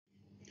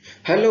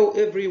Hello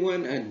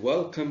everyone and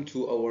welcome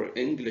to our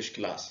English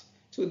class.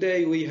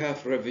 Today we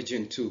have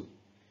revision 2.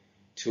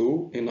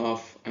 To,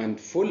 enough and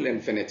full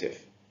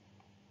infinitive.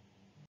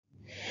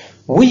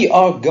 We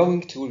are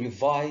going to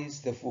revise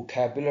the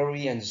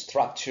vocabulary and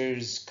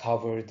structures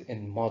covered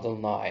in Model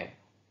 9.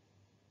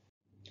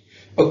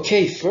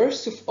 Okay,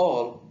 first of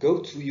all, go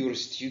to your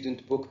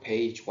student book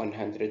page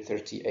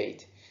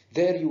 138.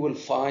 There you will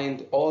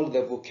find all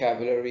the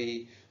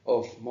vocabulary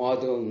of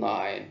Model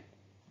 9.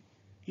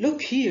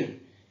 Look here.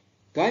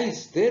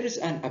 Guys, there is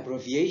an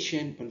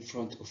abbreviation in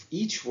front of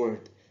each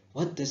word.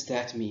 What does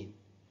that mean?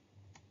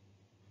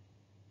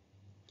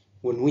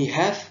 When we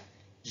have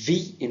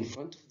V in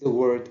front of the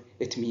word,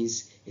 it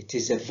means it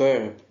is a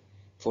verb.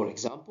 For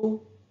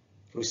example,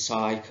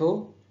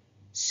 recycle,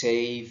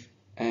 save,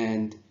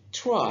 and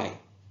try.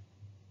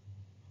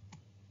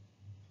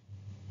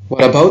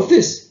 What about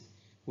this?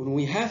 When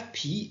we have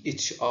P,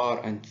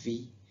 HR, and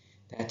V,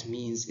 that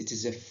means it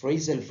is a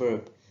phrasal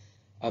verb.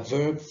 A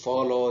verb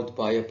followed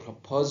by a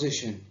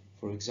preposition.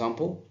 For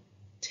example,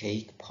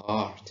 take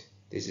part.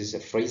 This is a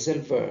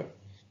phrasal verb.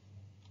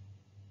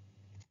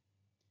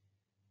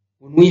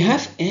 When we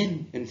have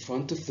N in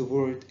front of the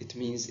word, it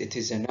means it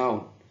is a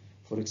noun.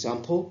 For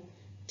example,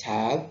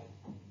 tab,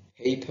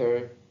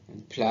 paper,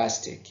 and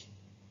plastic.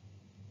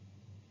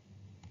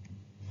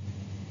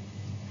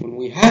 When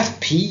we have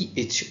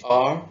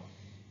PHR,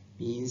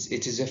 means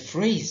it is a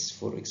phrase.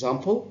 For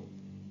example,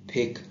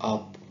 pick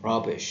up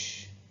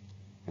rubbish.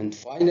 And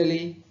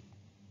finally,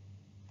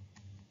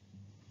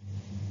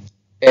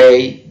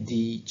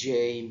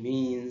 ADJ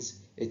means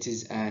it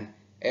is an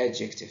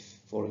adjective.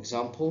 For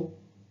example,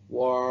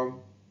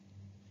 warm,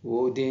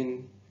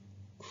 wooden,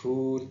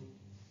 cool.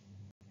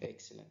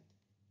 Excellent.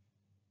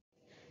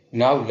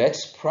 Now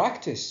let's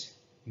practice.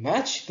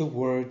 Match the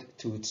word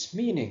to its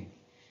meaning.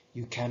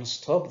 You can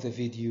stop the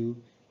video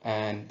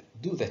and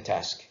do the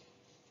task.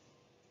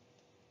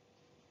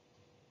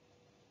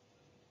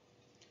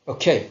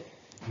 Okay,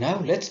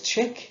 now let's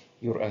check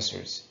your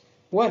answers.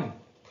 1.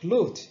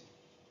 Pollute.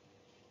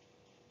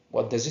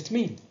 What does it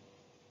mean?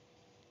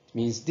 It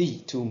means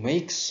D, to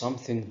make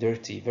something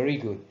dirty. Very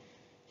good.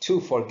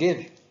 2.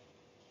 Forgive.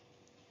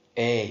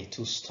 A,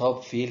 to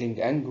stop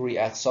feeling angry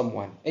at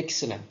someone.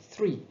 Excellent.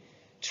 3.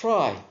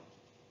 Try.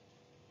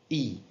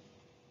 E,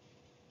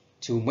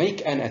 to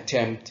make an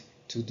attempt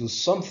to do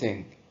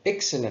something.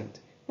 Excellent.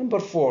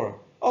 Number 4.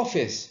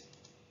 Office.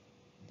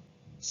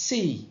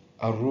 C,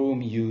 a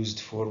room used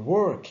for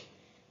work.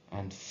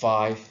 And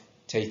 5.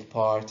 Take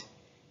part.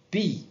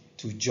 B,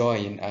 to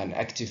join an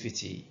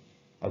activity.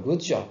 A good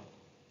job.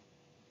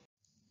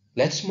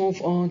 Let's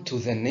move on to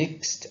the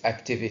next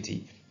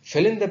activity.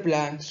 Fill in the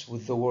blanks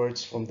with the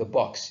words from the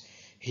box.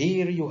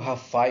 Here you have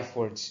 5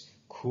 words: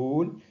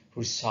 cool,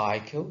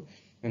 recycle,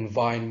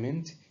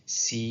 environment,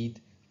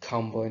 seed,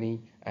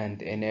 company,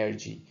 and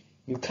energy.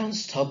 You can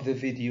stop the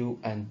video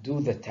and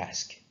do the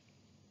task.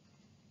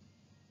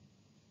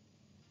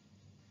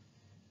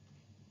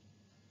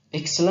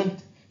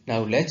 Excellent.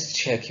 Now let's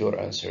check your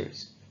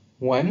answers.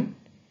 1.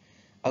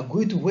 A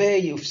good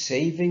way of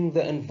saving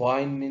the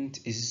environment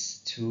is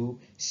to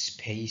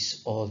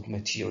space old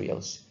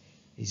materials.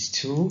 Is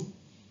to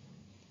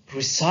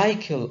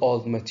recycle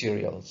old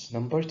materials.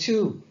 Number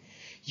 2,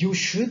 you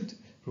should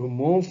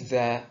remove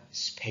the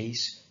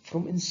space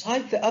from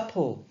inside the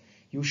apple.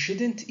 You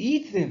shouldn't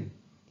eat them.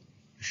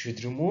 You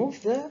should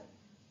remove the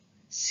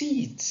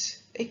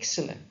seeds.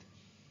 Excellent.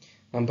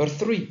 Number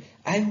 3,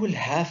 I will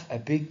have a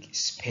big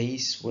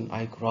space when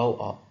I grow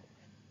up.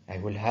 I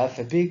will have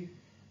a big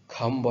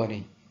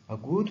company. A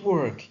good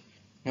work.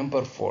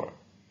 Number 4,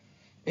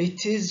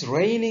 it is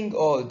raining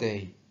all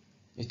day.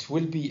 It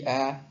will be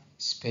a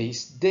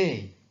space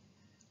day.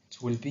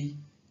 It will be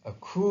a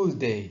cool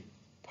day.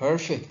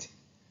 Perfect.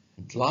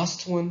 And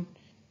last one,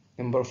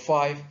 number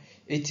 5,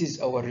 it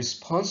is our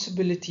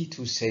responsibility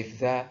to save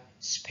the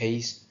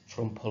space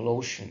from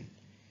pollution,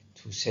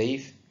 to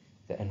save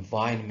the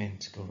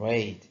environment.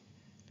 Great.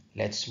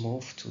 Let's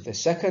move to the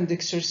second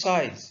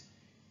exercise.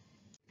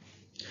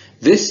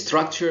 This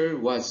structure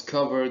was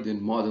covered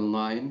in Model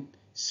 9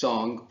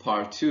 Song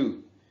Part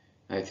 2.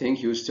 I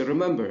think you still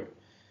remember.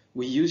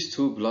 We use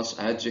to plus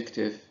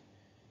adjective.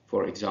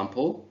 For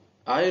example,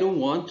 I don't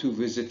want to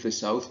visit the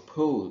South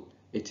Pole.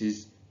 It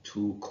is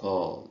too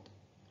cold.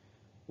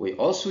 We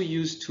also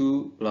use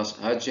to plus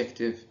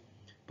adjective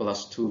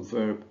plus to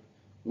verb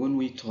when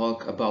we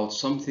talk about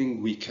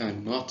something we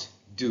cannot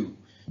do.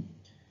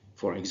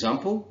 For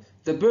example,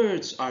 the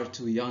birds are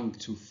too young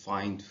to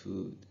find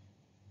food.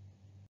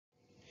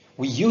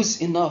 We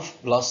use enough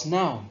plus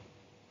noun.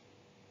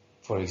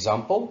 For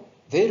example,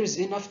 there is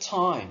enough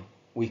time.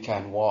 We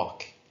can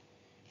walk.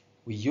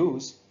 We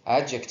use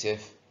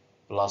adjective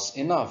plus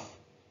enough.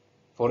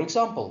 For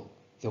example,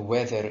 the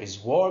weather is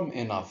warm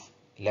enough.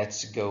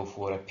 Let's go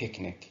for a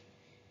picnic.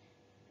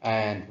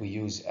 And we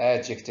use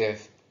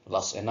adjective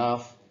plus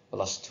enough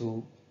plus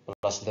to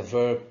plus the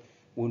verb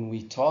when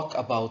we talk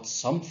about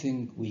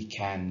something we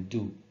can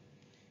do.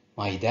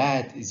 My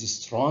dad is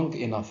strong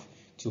enough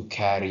to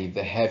carry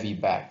the heavy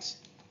bags.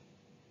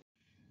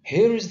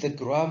 Here is the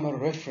grammar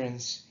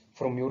reference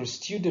from your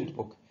student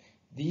book.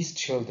 These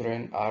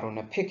children are on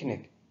a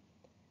picnic.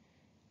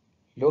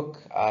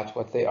 Look at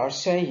what they are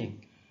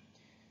saying.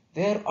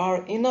 There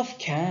are enough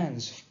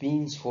cans of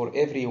beans for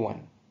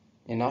everyone.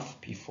 Enough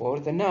before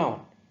the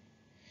noun.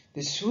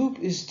 The soup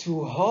is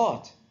too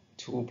hot.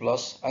 To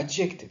plus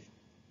adjective.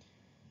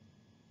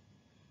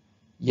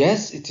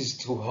 Yes, it is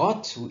too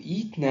hot to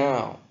eat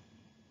now.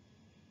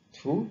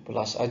 To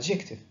plus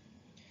adjective.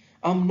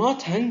 I'm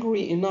not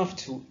hungry enough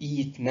to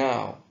eat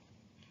now.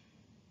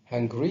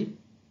 Hungry,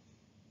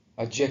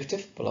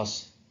 adjective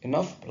plus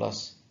enough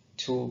plus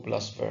to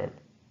plus verb.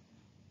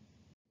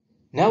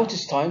 Now it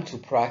is time to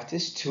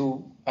practice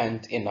to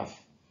and enough.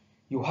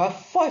 You have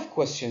 5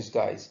 questions,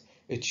 guys.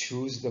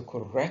 Choose the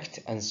correct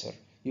answer.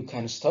 You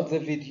can stop the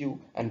video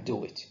and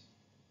do it.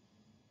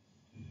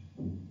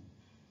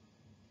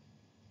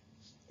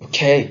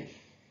 Okay,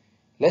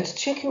 let's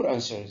check your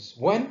answers.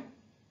 1.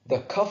 The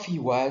coffee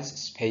was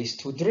space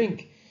to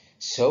drink,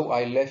 so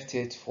I left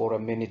it for a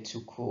minute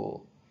to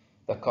cool.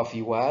 The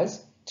coffee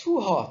was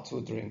too hot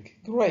to drink.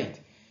 Great.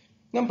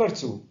 Number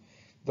 2.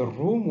 The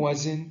room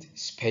wasn't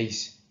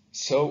space,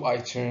 so I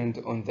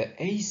turned on the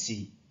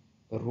AC.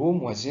 The room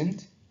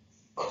wasn't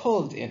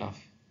cold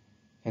enough.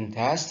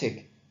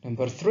 Fantastic.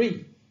 Number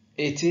 3.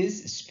 It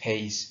is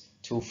space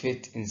to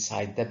fit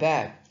inside the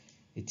bag.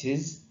 It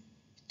is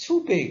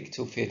too big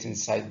to fit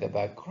inside the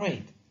bag.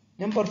 Great.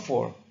 Number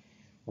 4.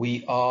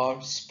 We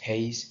are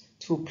space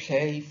to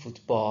play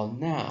football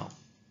now.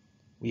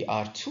 We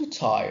are too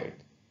tired.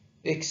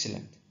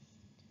 Excellent.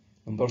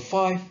 Number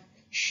 5.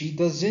 She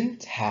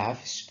doesn't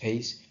have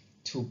space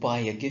to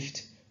buy a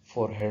gift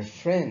for her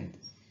friend.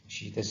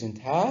 She doesn't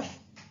have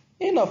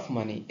enough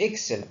money.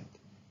 Excellent.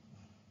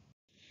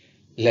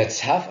 Let's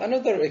have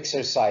another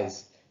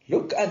exercise.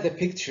 Look at the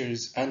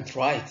pictures and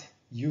write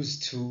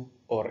use to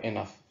or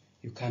enough.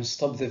 You can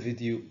stop the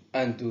video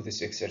and do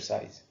this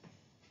exercise.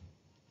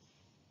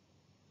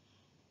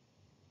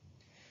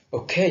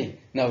 Okay,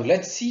 now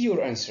let's see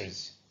your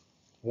answers.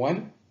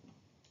 1.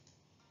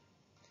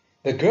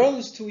 The girl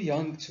is too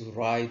young to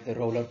ride the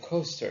roller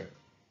coaster.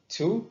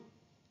 2.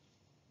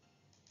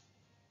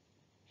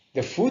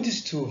 The food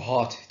is too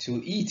hot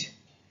to eat.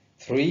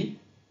 3.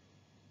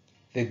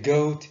 The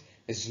goat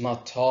is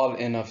not tall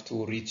enough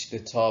to reach the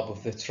top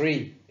of the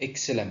tree.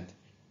 Excellent.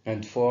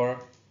 And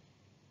 4.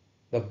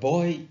 The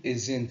boy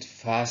isn't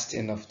fast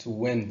enough to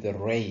win the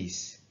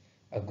race.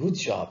 A good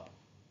job.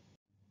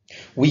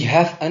 We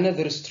have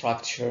another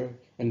structure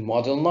in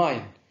Model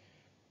 9.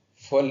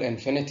 Full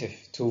infinitive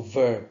to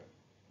verb.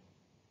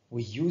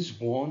 We use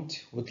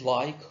want, would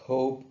like,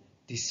 hope,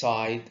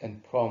 decide,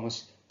 and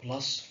promise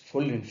plus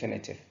full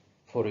infinitive.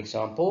 For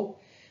example,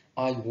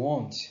 I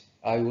want,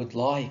 I would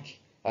like,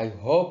 I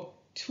hope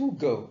to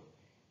go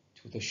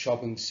to the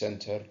shopping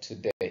center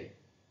today.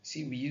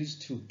 See, we use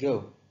to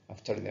go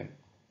after them.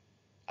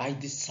 I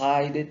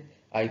decided,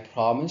 I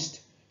promised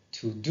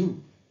to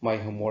do my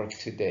homework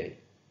today.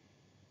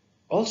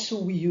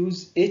 Also, we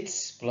use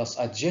it's plus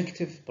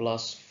adjective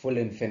plus full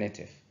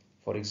infinitive.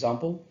 For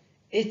example,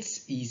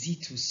 it's easy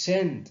to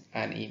send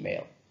an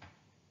email.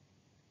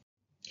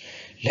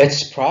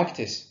 Let's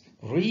practice.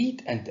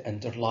 Read and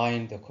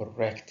underline the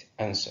correct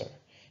answer.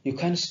 You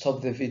can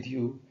stop the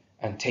video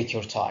and take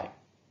your time.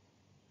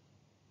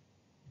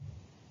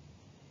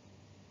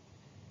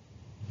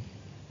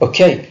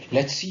 Okay,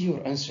 let's see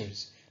your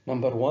answers.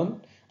 Number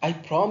 1, I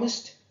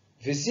promised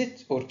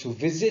to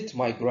visit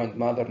my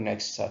grandmother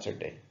next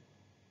Saturday.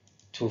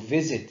 To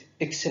visit,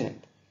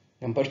 excellent.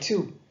 Number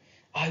 2,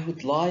 I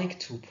would like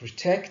to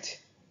protect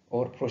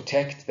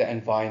the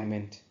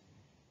environment.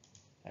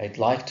 I'd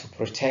like to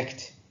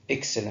protect,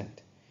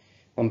 excellent.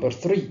 Number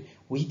 3,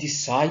 we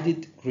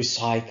decided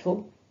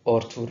recycle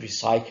to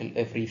recycle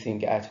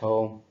everything at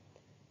home.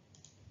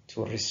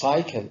 To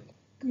recycle,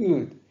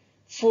 good.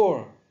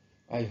 4,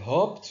 I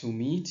hope to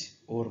meet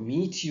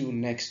you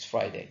next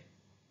Friday.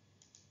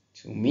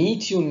 To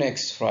meet you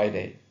next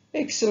Friday,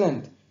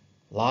 excellent.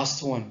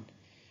 Last one,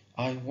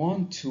 I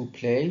want to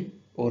play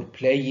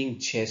playing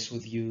chess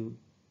with you.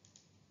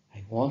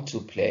 I want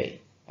to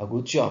play. A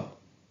good job.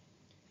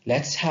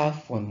 Let's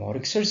have one more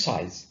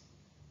exercise.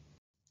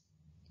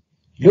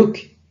 Look,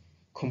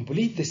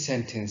 complete the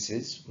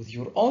sentences with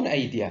your own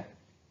idea.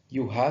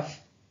 You have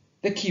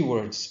the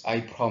keywords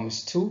I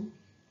promise to,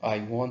 I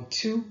want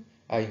to,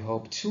 I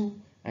hope to,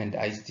 and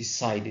I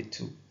decided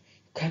to. You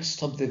can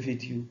stop the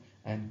video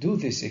and do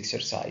this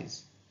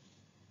exercise.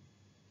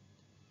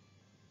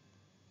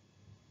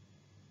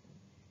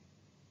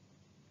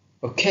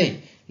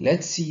 Okay,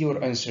 let's see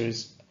your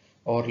answers,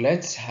 or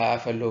let's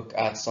have a look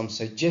at some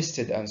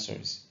suggested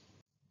answers.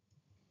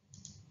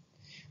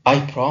 I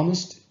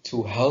promised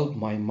to help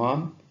my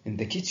mom in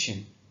the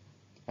kitchen.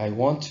 I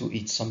want to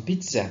eat some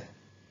pizza.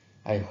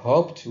 I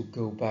hope to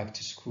go back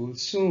to school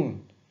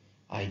soon.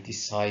 I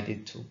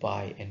decided to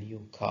buy a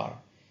new car.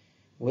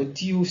 What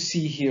do you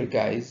see here,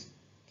 guys?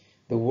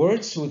 The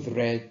words with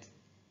red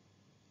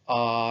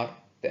are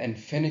the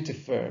infinitive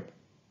verb.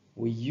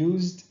 We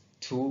used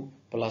to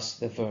plus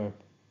the verb.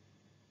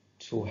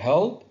 To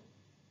help,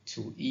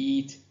 to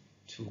eat,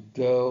 to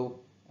go,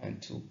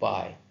 and to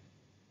buy.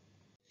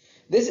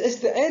 This is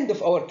the end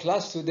of our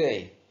class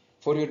today.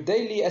 For your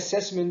daily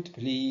assessment,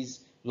 please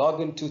log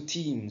into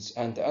Teams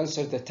and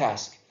answer the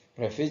task.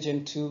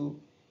 Revision 2,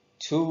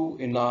 2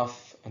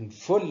 enough, and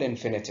full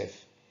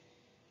infinitive.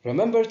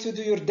 Remember to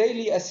do your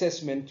daily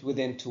assessment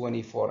within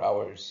 24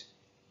 hours.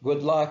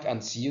 Good luck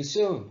and see you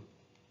soon.